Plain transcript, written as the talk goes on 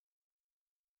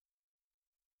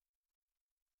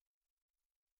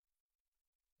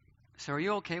So are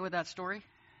you okay with that story?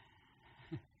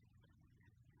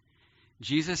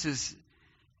 Jesus is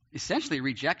essentially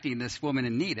rejecting this woman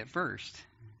in need at first.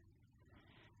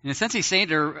 In a sense, he's saying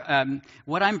to her,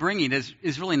 what I'm bringing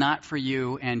is really not for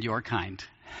you and your kind.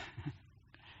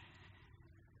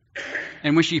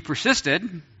 And when she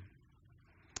persisted,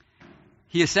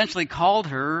 he essentially called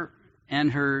her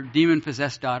and her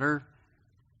demon-possessed daughter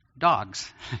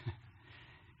dogs.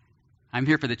 I'm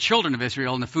here for the children of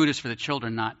Israel, and the food is for the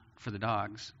children, not for the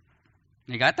dogs.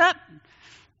 You got that?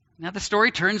 Now the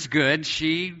story turns good.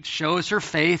 She shows her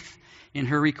faith in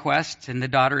her request, and the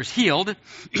daughter is healed.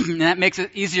 And that makes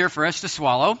it easier for us to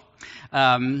swallow.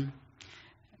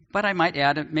 But I might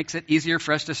add, it makes it easier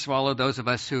for us to swallow those of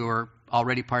us who are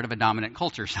already part of a dominant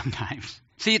culture sometimes.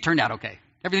 See, it turned out okay.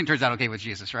 Everything turns out okay with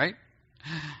Jesus, right?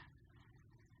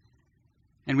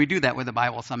 And we do that with the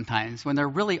Bible sometimes, when there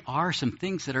really are some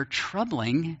things that are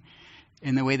troubling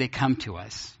in the way they come to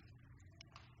us.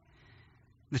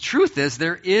 The truth is,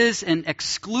 there is an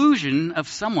exclusion of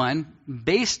someone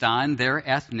based on their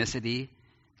ethnicity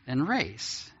and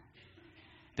race.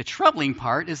 The troubling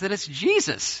part is that it's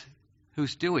Jesus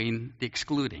who's doing the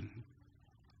excluding.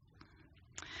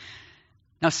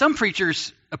 Now, some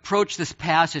preachers approach this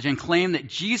passage and claim that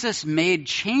Jesus made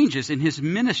changes in his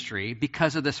ministry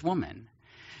because of this woman.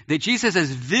 That Jesus'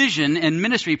 vision and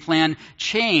ministry plan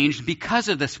changed because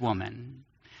of this woman.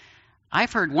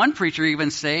 I've heard one preacher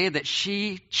even say that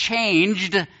she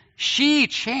changed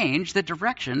the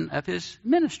direction of his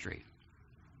ministry.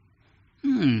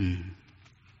 Some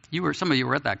of you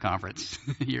were at that conference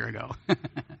a year ago.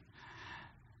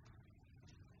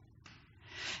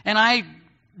 And I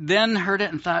then heard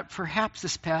it and thought, perhaps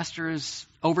this pastor is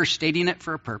overstating it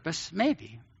for a purpose.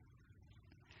 Maybe.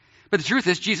 But the truth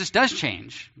is, Jesus does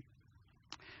change.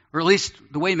 Or at least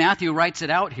the way Matthew writes it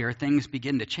out here, things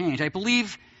begin to change. I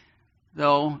believe,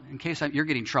 though, in case you're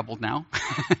getting troubled now,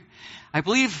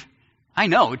 I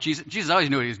know Jesus always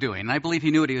knew what he was doing, and I believe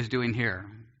he knew what he was doing here.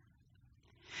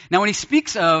 Now, when he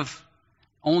speaks of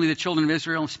only the children of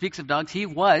Israel and speaks of dogs, he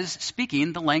was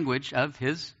speaking the language of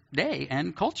his day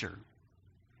and culture.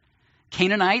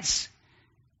 Canaanites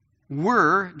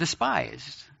were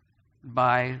despised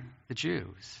by the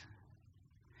Jews.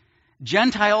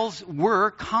 Gentiles were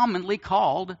commonly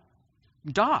called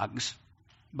dogs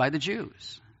by the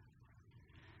Jews.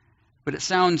 But it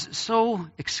sounds so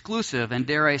exclusive, and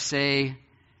dare I say,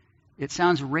 it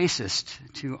sounds racist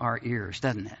to our ears,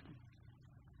 doesn't it?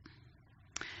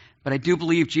 But I do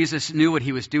believe Jesus knew what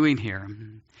he was doing here.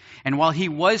 And while he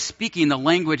was speaking the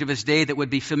language of his day that would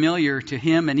be familiar to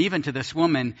him and even to this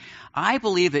woman, I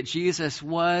believe that Jesus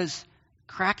was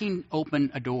cracking open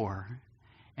a door,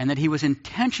 and that he was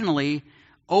intentionally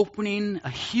opening a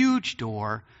huge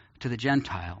door to the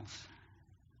Gentiles.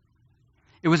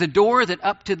 It was a door that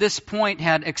up to this point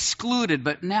had excluded,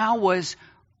 but now was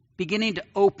beginning to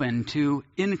open to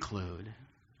include.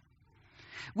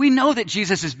 We know that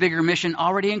Jesus' bigger mission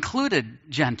already included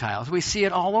Gentiles. We see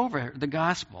it all over the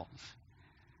Gospels.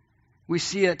 We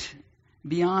see it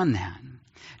beyond that.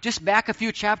 Just back a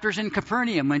few chapters in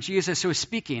Capernaum when Jesus was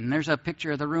speaking. There's a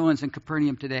picture of the ruins in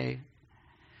Capernaum today.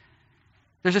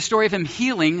 There's a story of him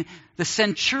healing the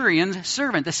centurion's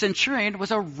servant. The centurion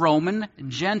was a Roman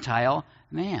Gentile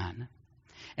man.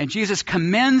 And Jesus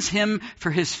commends him for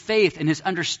his faith and his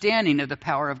understanding of the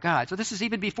power of God. So this is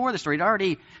even before the story. He'd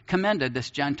already commended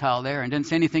this Gentile there and didn't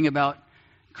say anything about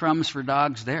crumbs for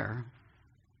dogs there.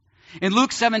 In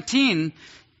Luke 17,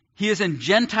 he is in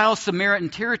Gentile Samaritan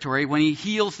territory when he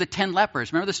heals the 10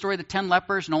 lepers. Remember the story of the 10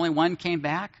 lepers and only one came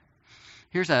back?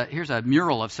 Here's a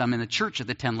mural of some in the Church of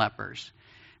the 10 Lepers,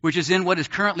 which is in what is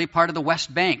currently part of the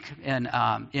West Bank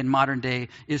in modern-day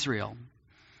Israel.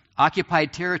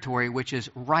 Occupied territory which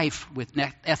is rife with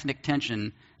ethnic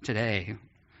tension today.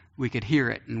 We could hear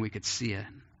it and we could see it.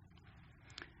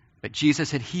 But Jesus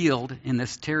had healed in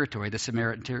this territory, the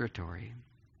Samaritan territory.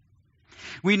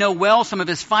 We know well some of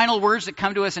his final words that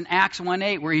come to us in Acts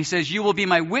 1:8, where he says, "You will be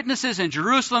my witnesses in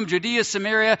Jerusalem, Judea,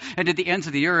 Samaria, and to the ends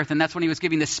of the earth." And that's when he was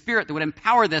giving the Spirit that would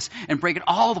empower this and break it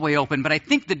all the way open. But I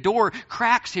think the door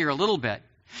cracks here a little bit.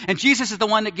 And Jesus is the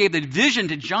one that gave the vision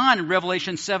to John in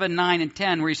Revelation 7, 9, and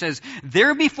 10, where he says,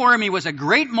 "There before me was a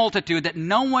great multitude that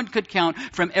no one could count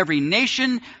from every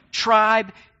nation,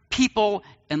 tribe, people,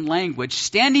 and language,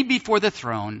 standing before the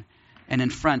throne and in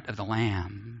front of the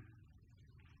Lamb."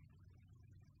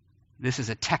 This is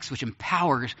a text which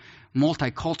empowers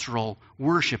multicultural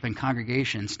worship and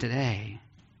congregations today.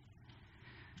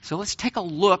 So let's take a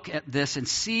look at this and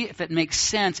see if it makes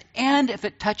sense and if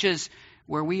it touches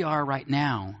where we are right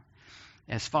now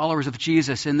as followers of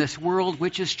Jesus in this world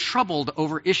which is troubled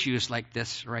over issues like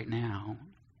this right now.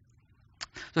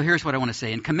 So here's what I want to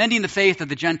say. In commending the faith of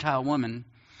the Gentile woman,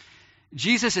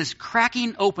 Jesus is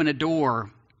cracking open a door,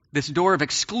 this door of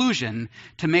exclusion,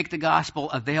 to make the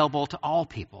gospel available to all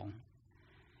people.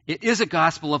 It is a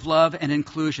gospel of love and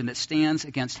inclusion that stands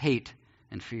against hate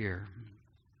and fear.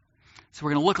 So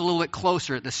we're going to look a little bit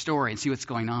closer at this story and see what's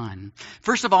going on.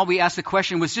 First of all, we ask the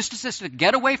question, was this a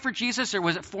getaway for Jesus, or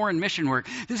was it foreign mission work?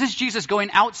 This is Jesus going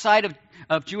outside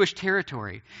of Jewish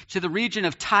territory to the region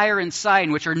of Tyre and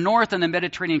Sidon, which are north on the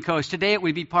Mediterranean coast. Today it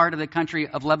would be part of the country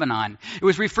of Lebanon. It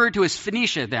was referred to as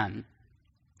Phoenicia then.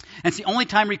 And it's the only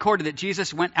time recorded that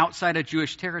Jesus went outside of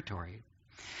Jewish territory.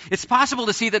 It's possible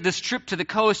to see that this trip to the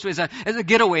coast was a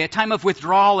getaway, a time of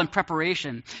withdrawal and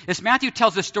preparation. As Matthew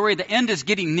tells the story, the end is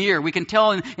getting near. We can tell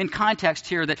in context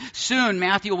here that soon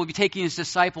Matthew will be taking his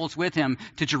disciples with him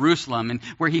to Jerusalem, and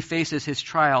where he faces his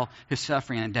trial, his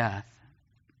suffering, and death.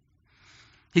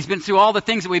 He's been through all the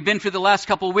things that we've been through the last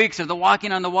couple of weeks, of the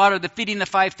walking on the water, the feeding the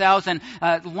 5,000,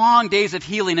 long days of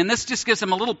healing. And this just gives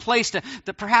him a little place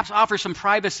that perhaps offers some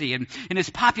privacy. And his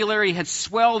popularity had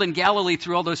swelled in Galilee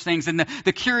through all those things. And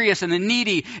the curious and the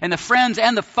needy and the friends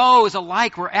and the foes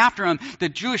alike were after him. The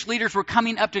Jewish leaders were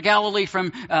coming up to Galilee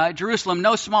from Jerusalem,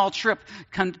 no small trip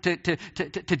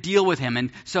to deal with him.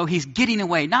 And so he's getting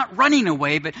away, not running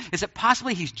away, but is it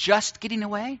possibly he's just getting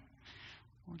away?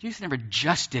 Well, Jesus never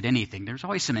just did anything. There's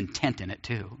always some intent in it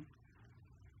too.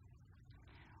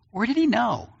 Or did he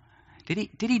know? Did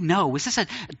he know? Was this a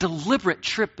deliberate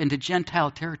trip into Gentile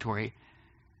territory?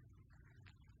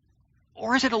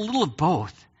 Or is it a little of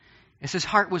both, as his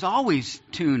heart was always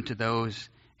tuned to those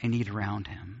in need around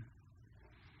him?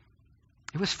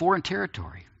 It was foreign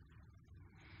territory.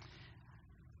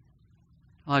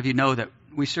 A lot of you know that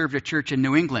we served a church in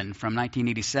New England from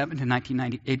 1987 to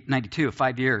 1992,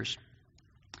 5 years.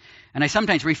 And I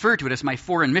sometimes refer to it as my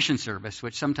foreign mission service,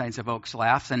 which sometimes evokes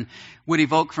laughs and would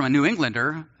evoke from a New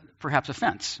Englander perhaps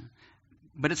offense.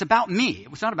 But it's about me.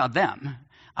 It was not about them.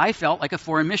 I felt like a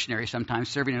foreign missionary sometimes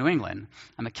serving in New England.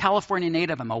 I'm a California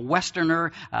native. I'm a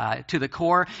Westerner to the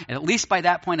core. And at least by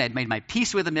that point, I had made my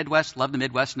peace with the Midwest. Love the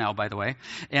Midwest now, by the way.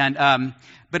 And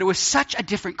but it was such a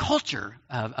different culture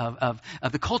of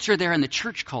the culture there and the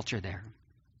church culture there.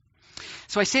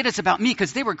 So I say it's about me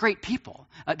because they were great people.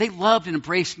 They loved and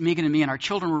embraced Megan and me, and our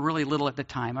children were really little at the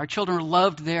time. Our children were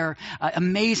loved there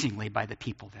amazingly by the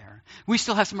people there. We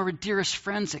still have some of our dearest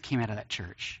friends that came out of that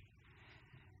church.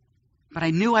 But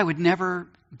I knew I would never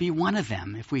be one of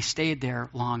them if we stayed there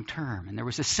long term. And there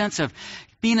was a sense of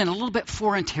being in a little bit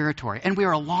foreign territory. And we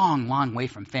were a long, long way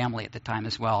from family at the time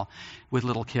as well, with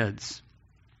little kids.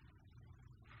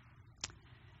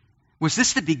 Was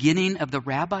this the beginning of the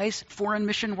rabbi's foreign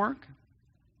mission work?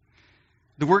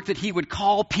 The work that he would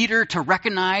call Peter to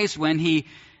recognize with the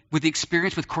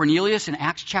experience with Cornelius in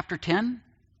Acts chapter 10?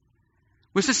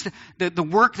 Was this the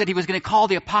work that he was going to call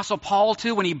the Apostle Paul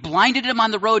to when he blinded him on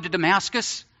the road to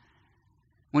Damascus?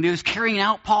 When he was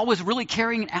Paul was really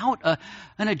carrying out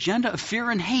an agenda of fear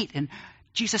and hate. And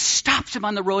Jesus stops him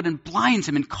on the road and blinds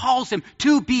him and calls him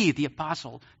to be the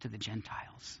apostle to the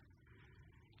Gentiles.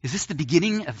 Is this the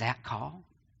beginning of that call?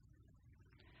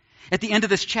 At the end of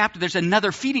this chapter, there's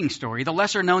another feeding story, the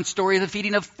lesser-known story of the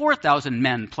feeding of 4,000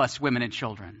 men plus women and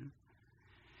children.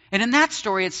 And in that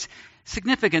story, it's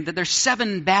significant that there's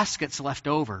 7 baskets left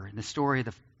over in the story of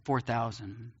the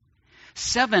 4,000.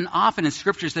 7 often in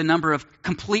Scripture is the number of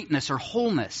completeness or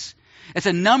wholeness. It's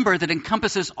a number that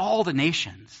encompasses all the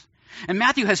nations. And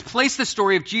Matthew has placed the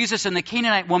story of Jesus and the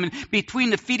Canaanite woman between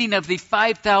the feeding of the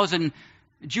 5,000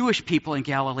 Jewish people in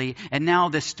Galilee and now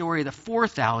this story of the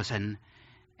 4,000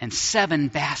 and 7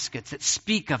 baskets that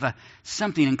speak of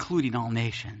something including all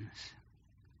nations.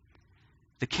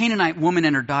 The Canaanite woman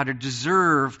and her daughter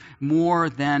deserve more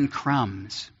than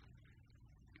crumbs.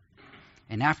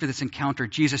 And after this encounter,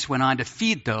 Jesus went on to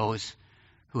feed those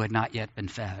who had not yet been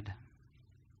fed.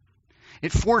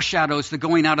 It foreshadows the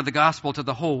going out of the gospel to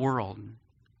the whole world.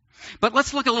 But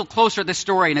let's look a little closer at this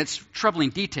story and its troubling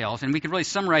details, and we can really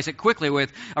summarize it quickly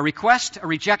with a request, a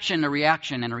rejection, a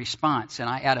reaction, and a response. And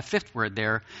I add a 5th word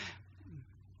there.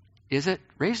 Is it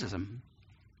racism?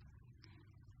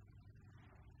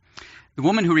 The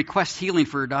woman who requests healing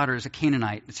for her daughter is a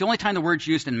Canaanite. It's the only time the word's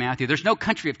used in Matthew. There's no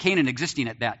country of Canaan existing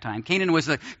at that time. Canaan was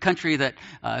the country that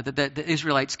the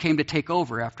Israelites came to take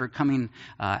over after coming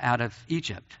out of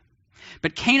Egypt.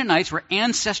 But Canaanites were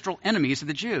ancestral enemies of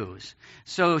the Jews.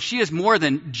 So she is more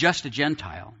than just a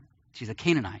Gentile. She's a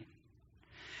Canaanite.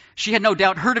 She had no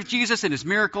doubt heard of Jesus and his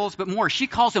miracles, but more, she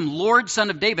calls him Lord, Son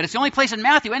of David. It's the only place in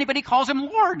Matthew anybody calls him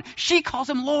Lord. She calls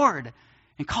him Lord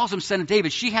and calls him Son of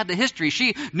David. She had the history.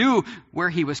 She knew where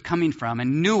he was coming from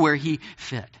and knew where he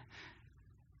fit.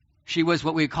 She was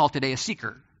what we would call today a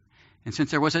seeker. And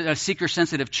since there was a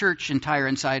seeker-sensitive church in Tyre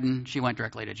and Sidon, she went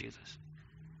directly to Jesus.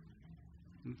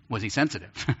 Was he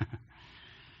sensitive?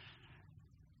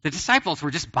 The disciples were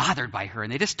just bothered by her,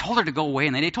 and they just told her to go away,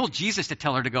 and they told Jesus to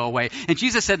tell her to go away. And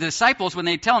Jesus said to the disciples, when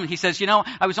they tell him, he says,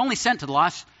 I was only sent to the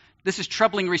lost. This is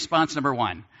troubling response number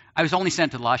one. I was only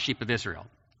sent to the lost sheep of Israel.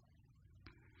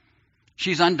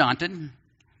 She's undaunted,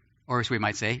 or as we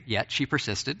might say, yet she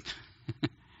persisted.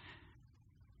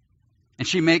 And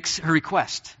she makes her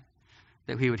request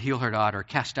that he would heal her daughter,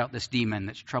 cast out this demon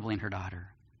that's troubling her daughter.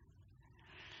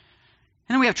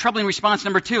 And then we have troubling response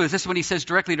number two. Is this when he says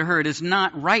directly to her, it is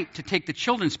not right to take the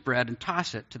children's bread and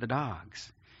toss it to the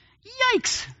dogs.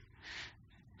 Yikes!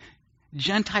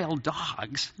 Gentile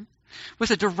dogs was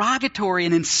a derogatory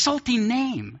and insulting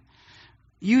name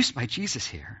used by Jesus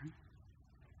here.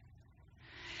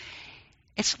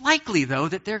 It's likely, though,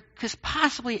 that there is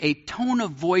possibly a tone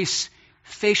of voice,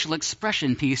 facial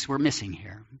expression piece we're missing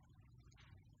here.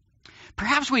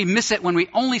 Perhaps we miss it when we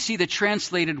only see the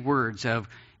translated words of,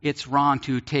 it's wrong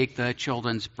to take the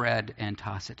children's bread and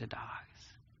toss it to dogs.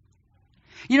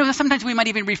 Sometimes we might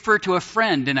even refer to a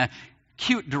friend in a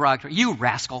cute derogatory, you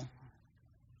rascal.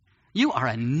 You are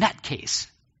a nutcase.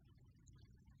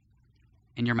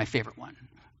 And you're my favorite one.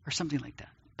 Or something like that.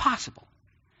 Possible.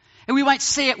 And we might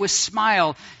say it with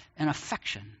smile and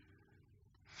affection.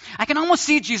 I can almost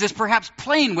see Jesus perhaps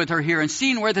playing with her here and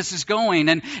seeing where this is going.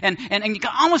 And you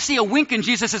can almost see a wink in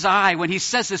Jesus' eye when he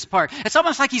says this part. It's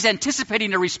almost like he's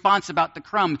anticipating a response about the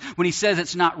crumbs when he says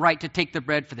it's not right to take the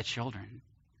bread for the children.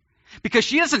 Because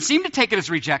she doesn't seem to take it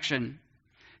as rejection.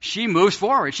 She moves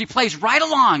forward. She plays right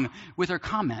along with her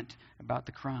comment about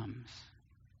the crumbs.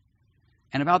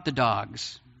 And about the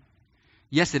dogs.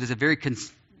 Yes, it is a very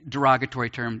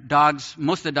derogatory term. Dogs,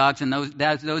 most of the dogs in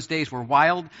those days were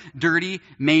wild, dirty,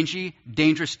 mangy,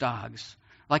 dangerous dogs,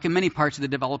 like in many parts of the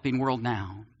developing world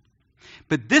now.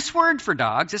 But this word for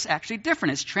dogs is actually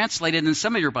different. It's translated in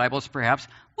some of your Bibles, perhaps,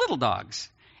 little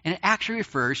dogs. And it actually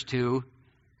refers to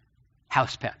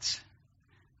house pets.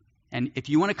 And if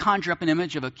you want to conjure up an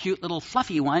image of a cute little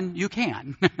fluffy one, you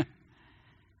can.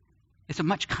 It's a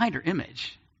much kinder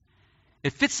image.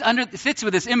 It fits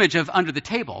with this image of under the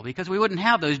table, because we wouldn't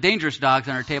have those dangerous dogs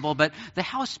on our table, but the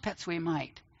house pets we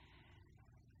might.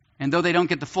 And though they don't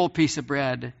get the full piece of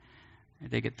bread,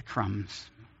 they get the crumbs.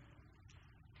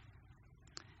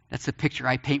 That's the picture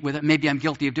I paint with it. Maybe I'm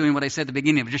guilty of doing what I said at the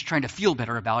beginning, of just trying to feel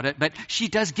better about it, but she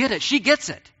does get it. She gets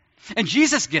it. And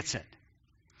Jesus gets it.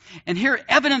 And here,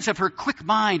 evidence of her quick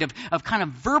mind, of kind of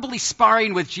verbally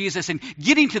sparring with Jesus and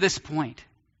getting to this point.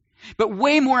 But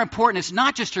way more important, it's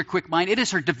not just her quick mind, it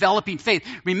is her developing faith.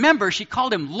 Remember, she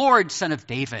called him Lord, Son of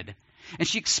David. And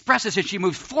she expresses it, she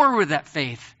moves forward with that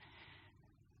faith.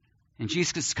 And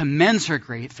Jesus commends her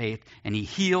great faith, and he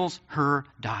heals her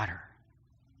daughter.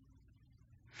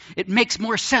 It makes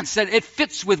more sense, that it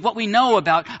fits with what we know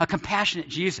about a compassionate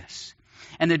Jesus.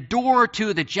 And the door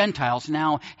to the Gentiles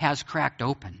now has cracked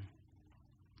open.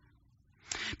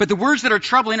 But the words that are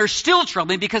troubling are still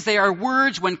troubling, because they are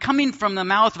words, when coming from the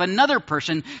mouth of another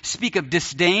person, speak of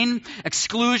disdain,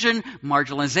 exclusion,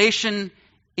 marginalization,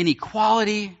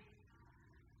 inequality.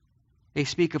 They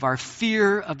speak of our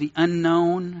fear of the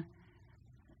unknown,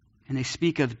 and they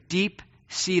speak of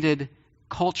deep-seated,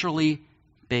 culturally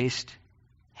based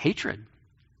hatred.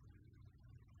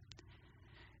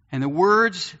 And the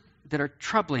words that are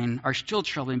troubling are still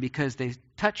troubling because they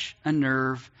touch a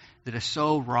nerve that is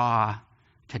so raw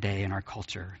today in our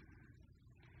culture,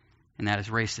 and that is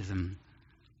racism.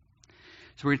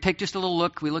 So we're going to take just a little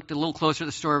look. We looked a little closer at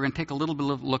the story. We're going to take a little bit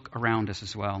of a look around us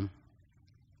as well.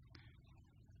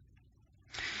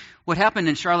 What happened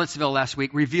in Charlottesville last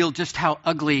week revealed just how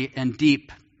ugly and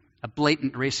deep a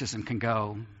blatant racism can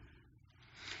go.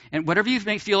 And whatever you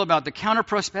may feel about the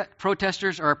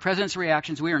counter-protesters or our president's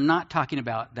reactions, we are not talking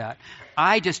about that.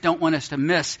 I just don't want us to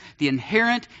miss the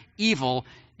inherent evil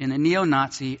in the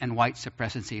neo-Nazi and white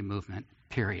supremacy movement,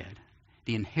 period.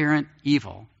 The inherent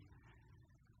evil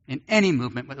in any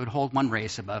movement that would hold one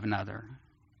race above another.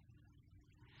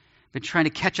 I've been trying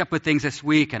to catch up with things this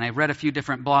week, and I read a few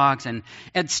different blogs. And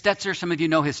Ed Stetzer, some of you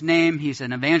know his name. He's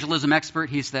an evangelism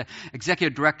expert. He's the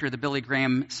executive director of the Billy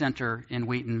Graham Center in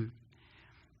Wheaton.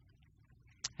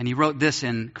 And he wrote this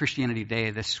in Christianity Today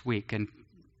this week, and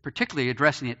particularly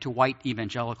addressing it to white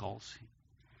evangelicals.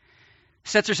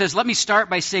 Stetzer says, let me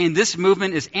start by saying this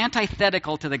movement is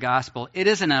antithetical to the gospel. It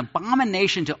is an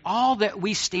abomination to all that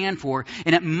we stand for,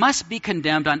 and it must be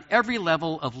condemned on every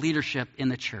level of leadership in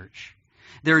the church.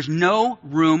 There is no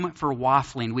room for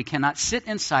waffling. We cannot sit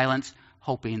in silence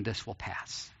hoping this will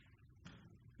pass.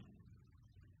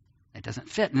 it doesn't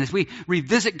fit. And as we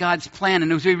revisit God's plan,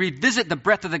 and as we revisit the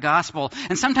breadth of the gospel,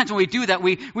 and sometimes when we do that,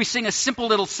 we sing a simple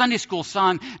little Sunday school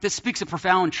song that speaks a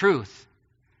profound truth.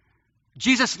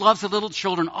 Jesus loves the little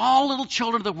children, all little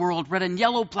children of the world, red and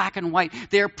yellow, black and white.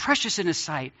 They are precious in his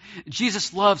sight.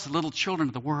 Jesus loves the little children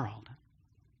of the world.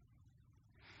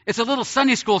 It's a little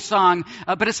Sunday school song,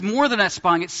 but it's more than that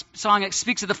song. It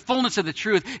speaks of the fullness of the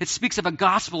truth. It speaks of a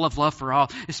gospel of love for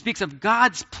all. It speaks of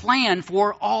God's plan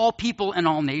for all people and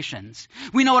all nations.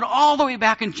 We know it all the way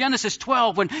back in Genesis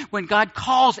 12 when God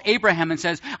calls Abraham and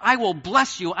says, I will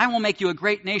bless you, I will make you a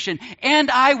great nation, and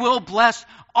I will bless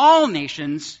all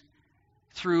nations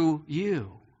through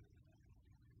you.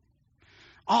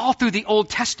 All through the Old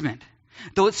Testament,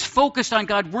 though it's focused on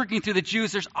God working through the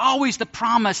Jews, there's always the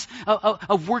promise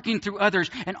of working through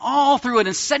others. And all through it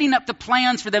and setting up the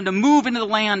plans for them to move into the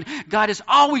land, God is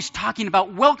always talking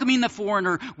about welcoming the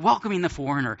foreigner, welcoming the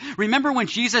foreigner. Remember when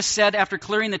Jesus said after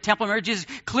clearing the temple, remember Jesus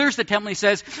clears the temple and he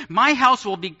says, my house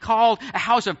will be called a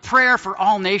house of prayer for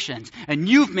all nations, and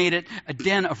you've made it a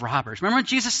den of robbers. Remember when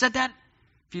Jesus said that?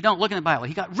 If you don't, look in the Bible.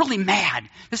 He got really mad.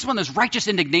 This is one of those righteous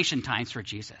indignation times for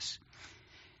Jesus.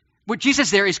 What Jesus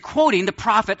there is quoting the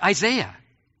prophet Isaiah.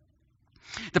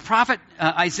 The prophet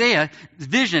Isaiah's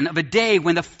vision of a day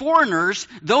when the foreigners,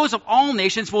 those of all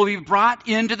nations, will be brought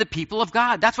into the people of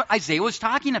God. That's what Isaiah was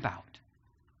talking about.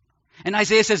 And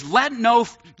Isaiah says, let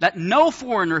no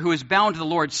foreigner who is bound to the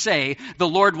Lord say, the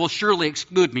Lord will surely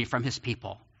exclude me from his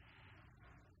people.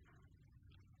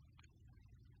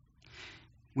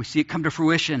 We see it come to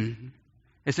fruition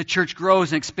as the church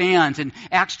grows and expands. In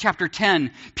Acts chapter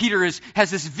 10, Peter has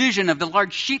this vision of the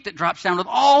large sheet that drops down with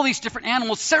all these different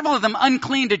animals, several of them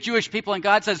unclean to Jewish people. And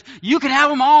God says, you can have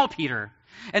them all, Peter.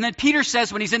 And then Peter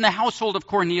says when he's in the household of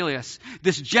Cornelius,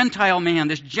 this Gentile man,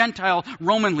 this Gentile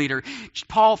Roman leader,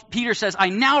 Peter says, I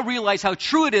now realize how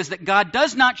true it is that God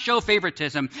does not show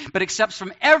favoritism, but accepts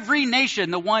from every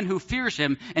nation the one who fears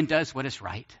him and does what is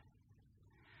right.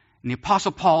 And the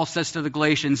Apostle Paul says to the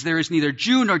Galatians, there is neither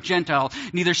Jew nor Gentile,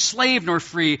 neither slave nor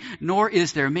free, nor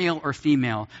is there male or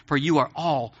female, for you are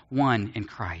all one in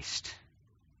Christ.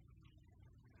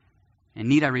 And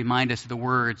need I remind us of the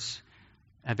words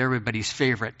of everybody's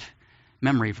favorite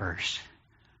memory verse,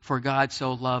 for God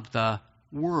so loved the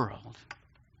world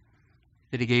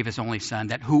that he gave his only Son,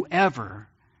 that whoever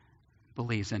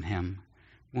believes in him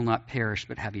will not perish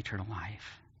but have eternal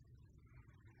life.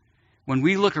 When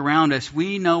we look around us,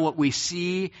 we know what we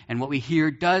see and what we hear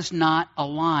does not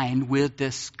align with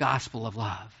this gospel of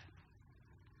love.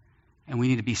 And we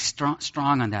need to be strong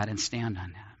on that and stand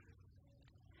on that.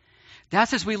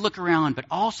 That's as we look around, but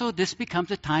also this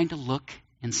becomes a time to look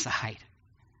inside,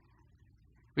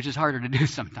 which is harder to do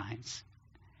sometimes.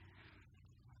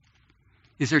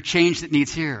 Is there change that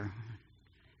needs here?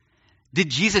 Did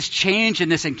Jesus change in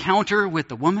this encounter with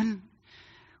the woman?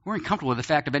 We're uncomfortable with the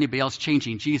fact of anybody else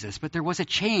changing Jesus, but there was a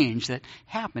change that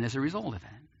happened as a result of it.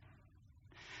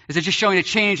 Is it just showing a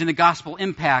change in the gospel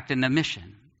impact and the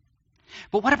mission?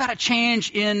 But what about a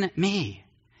change in me?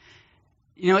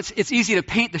 You know, it's easy to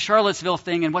paint the Charlottesville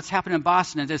thing and what's happened in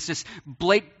Boston as just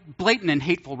blatant and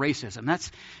hateful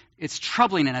racism. It's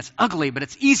troubling and it's ugly, but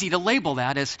it's easy to label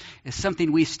that as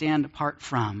something we stand apart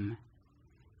from.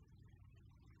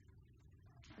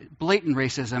 Blatant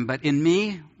racism, but in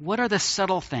me, what are the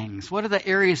subtle things? What are the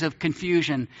areas of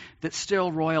confusion that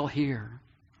still roil here?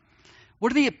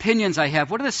 What are the opinions I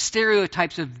have? What are the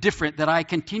stereotypes of different that I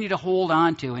continue to hold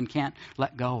on to and can't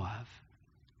let go of?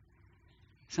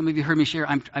 Some of you heard me share,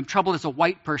 I'm troubled as a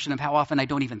white person of how often I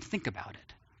don't even think about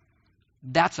it.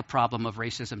 That's a problem of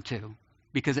racism too,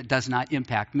 because it does not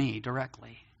impact me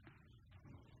directly.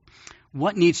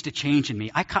 What needs to change in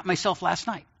me? I caught myself last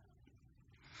night.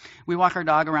 We walk our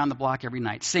dog around the block every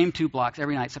night, same 2 blocks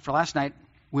every night, except for last night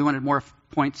we wanted more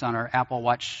points on our Apple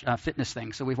Watch fitness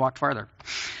thing, so we walked farther.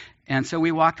 And so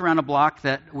we walked around a block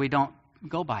that we don't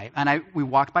go by. And we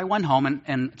walked by one home,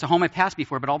 and it's a home I passed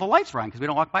before, but all the lights were on because we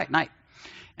don't walk by at night.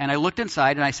 And I looked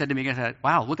inside, and I said to me,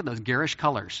 wow, look at those garish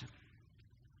colors.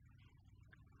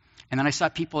 And then I saw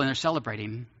people in there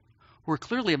celebrating who were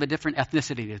clearly of a different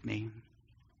ethnicity than me.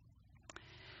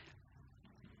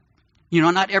 You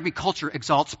know, not every culture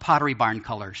exalts Pottery Barn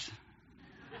colors.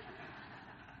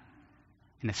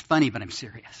 And it's funny, but I'm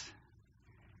serious.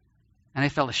 And I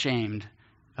felt ashamed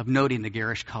of noting the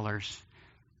garish colors.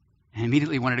 And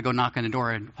immediately wanted to go knock on the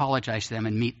door and apologize to them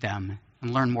and meet them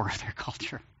and learn more of their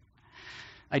culture.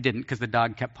 I didn't because the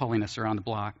dog kept pulling us around the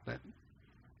block.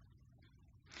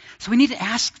 So we need to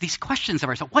ask these questions of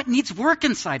ourselves. What needs work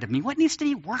inside of me? What needs to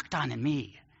be worked on in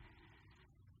me?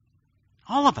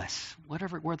 All of us,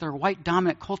 whether white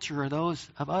dominant culture or those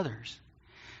of others.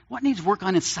 What needs work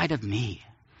on inside of me?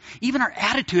 Even our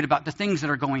attitude about the things that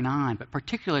are going on, but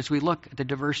particularly as we look at the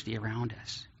diversity around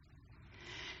us.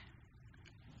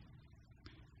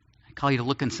 I call you to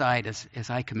look inside as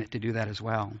I commit to do that as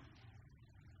well.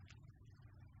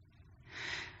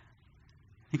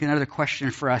 I think another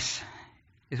question for us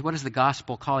is, what is the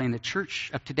gospel calling the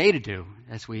church of today to do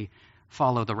as we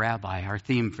follow the Rabbi, our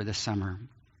theme for this summer?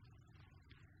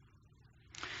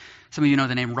 Some of you know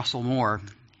the name Russell Moore.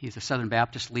 He's a Southern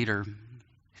Baptist leader.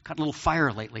 He's caught a little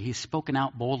fire lately. He's spoken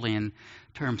out boldly in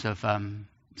terms of some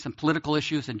political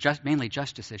issues and mainly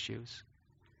justice issues.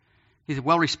 He's a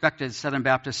well-respected Southern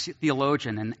Baptist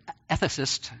theologian and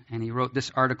ethicist, and he wrote this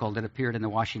article that appeared in the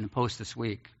Washington Post this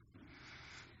week.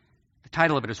 The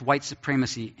title of it is "White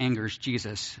Supremacy Angers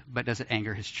Jesus, but Does It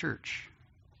Anger His Church?"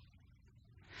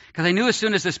 Because I knew as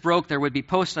soon as this broke, there would be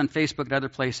posts on Facebook and other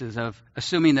places of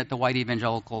assuming that the white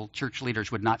evangelical church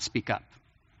leaders would not speak up.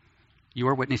 You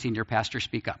are witnessing your pastor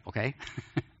speak up, okay?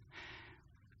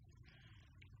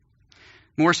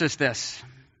 Moore says this.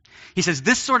 He says,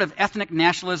 this sort of ethnic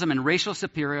nationalism and racial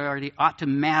superiority ought to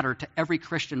matter to every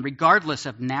Christian, regardless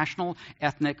of national,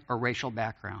 ethnic, or racial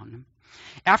background.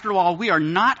 After all, we are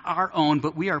not our own,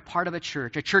 but we are part of a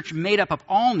church made up of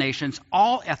all nations,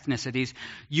 all ethnicities,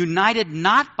 united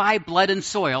not by blood and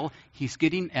soil. He's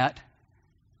getting at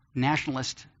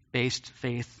nationalist-based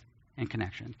faith and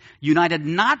connection. United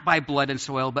not by blood and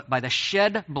soil, but by the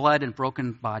shed blood and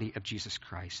broken body of Jesus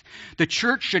Christ. The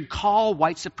church should call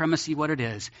white supremacy what it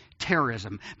is,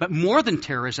 terrorism. But more than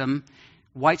terrorism,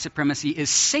 white supremacy is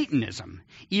Satanism.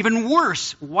 Even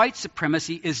worse, white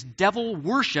supremacy is devil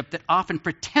worship that often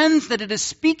pretends that it is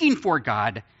speaking for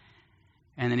God.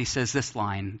 And then he says this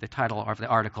line, the title of the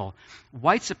article,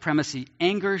 "White supremacy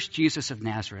angers Jesus of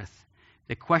Nazareth.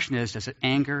 The question is, does it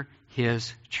anger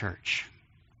his church?"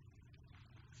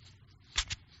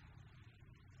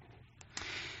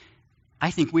 I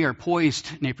think we are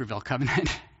poised, Naperville Covenant,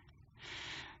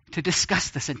 to discuss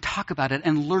this and talk about it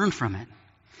and learn from it.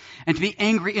 And to be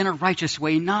angry in a righteous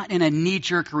way, not in a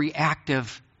knee-jerk,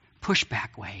 reactive,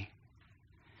 pushback way,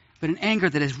 but an anger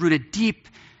that is rooted deep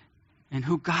in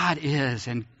who God is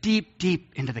and deep,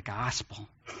 deep into the gospel.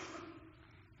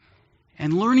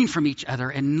 And learning from each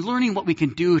other and learning what we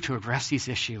can do to address these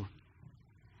issues.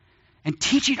 And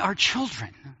teaching our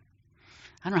children.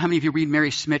 I don't know how many of you read Mary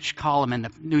Smitch's column in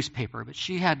the newspaper, but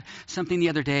she had something the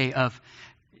other day of,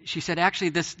 she said, actually,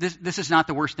 this is not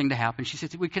the worst thing to happen. She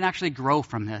said, we can actually grow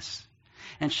from this.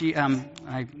 And she,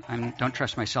 I don't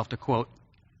trust myself to quote,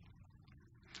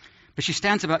 but she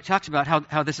talks about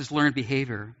how this is learned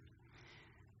behavior.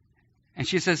 And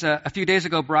she says, a few days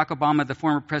ago, Barack Obama, the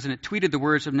former president, tweeted the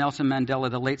words of Nelson Mandela,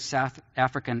 the late South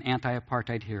African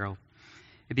anti-apartheid hero.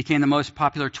 It became the most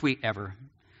popular tweet ever.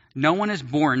 No one is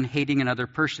born hating another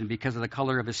person because of the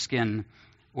color of his skin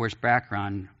or his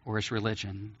background or his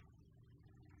religion.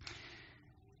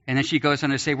 And then she goes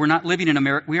on to say, we are not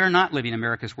living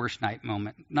America's worst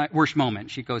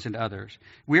moment. She goes into others.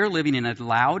 We are living in a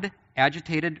loud,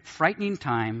 agitated, frightening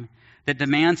time that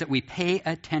demands that we pay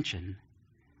attention,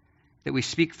 that we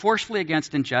speak forcefully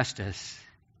against injustice,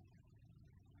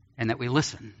 and that we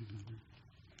listen.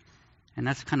 And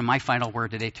that's kind of my final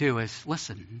word today, too, is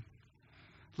listen.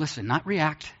 Listen, not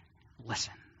react,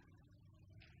 listen.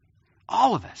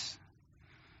 All of us.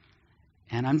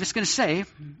 And I'm just going to say,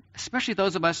 especially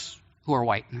those of us who are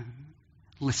white,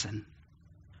 listen.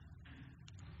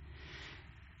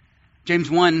 James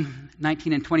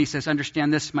 1:19 and 20 says,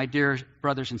 understand this, my dear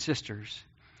brothers and sisters.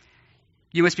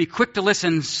 You must be quick to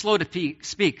listen, slow to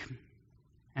speak,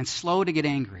 and slow to get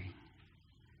angry.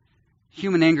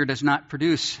 Human anger does not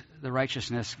produce the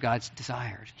righteousness God's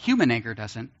desired. Human anger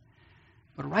doesn't.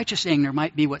 But righteous anger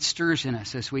might be what stirs in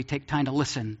us as we take time to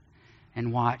listen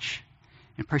and watch,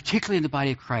 and particularly in the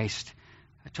body of Christ,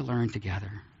 to learn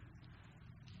together.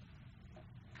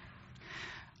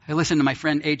 I listened to my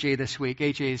friend AJ this week.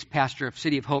 AJ is pastor of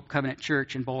City of Hope Covenant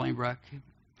Church in Bolingbrook.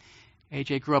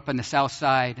 AJ grew up on the south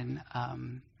side and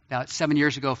about 7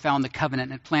 years ago found the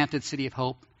Covenant and planted City of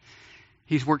Hope.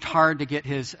 He's worked hard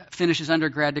to finish his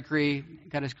undergrad degree,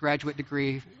 got his graduate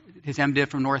degree, his MDiv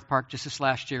from North Park just this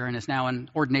last year, and is now in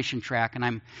ordination track, and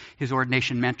I'm his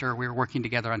ordination mentor. We were working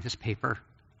together on his paper.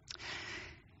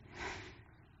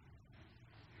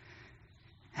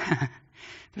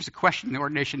 There's a question in the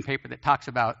ordination paper that talks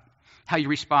about how you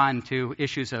respond to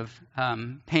issues of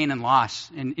pain and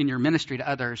loss in your ministry to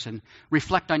others and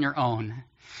reflect on your own.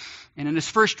 And in his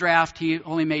first draft, he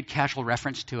only made casual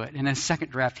reference to it. And in his second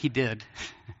draft, he did.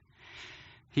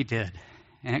 He did.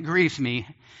 And it grieves me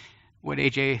what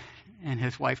AJ and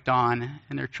his wife Dawn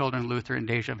and their children Luther and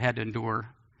Deja have had to endure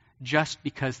just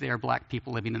because they are black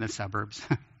people living in the suburbs.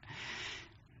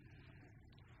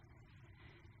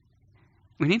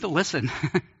 We need to listen,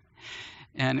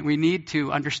 and we need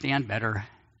to understand better,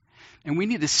 and we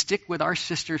need to stick with our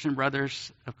sisters and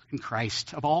brothers in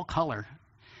Christ of all color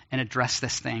and address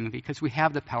this thing, because we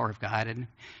have the power of God and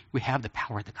we have the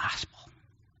power of the gospel.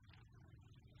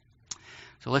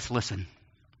 So let's listen,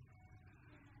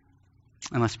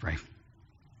 and let's pray.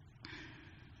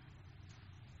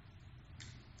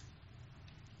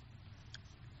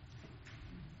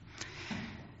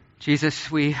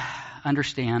 Jesus, we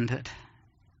understand that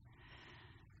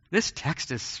this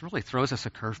text really throws us a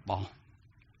curveball.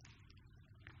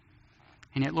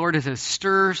 And yet, Lord, as it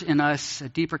stirs in us a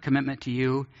deeper commitment to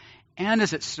you, and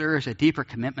as it stirs a deeper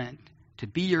commitment to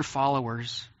be your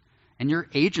followers and your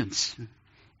agents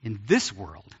in this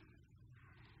world,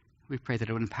 we pray that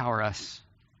it would empower us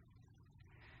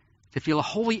to feel a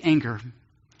holy anger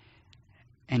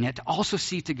and yet to also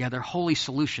see together holy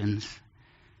solutions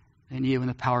in you and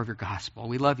the power of your gospel.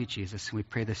 We love you, Jesus, and we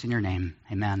pray this in your name.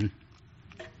 Amen.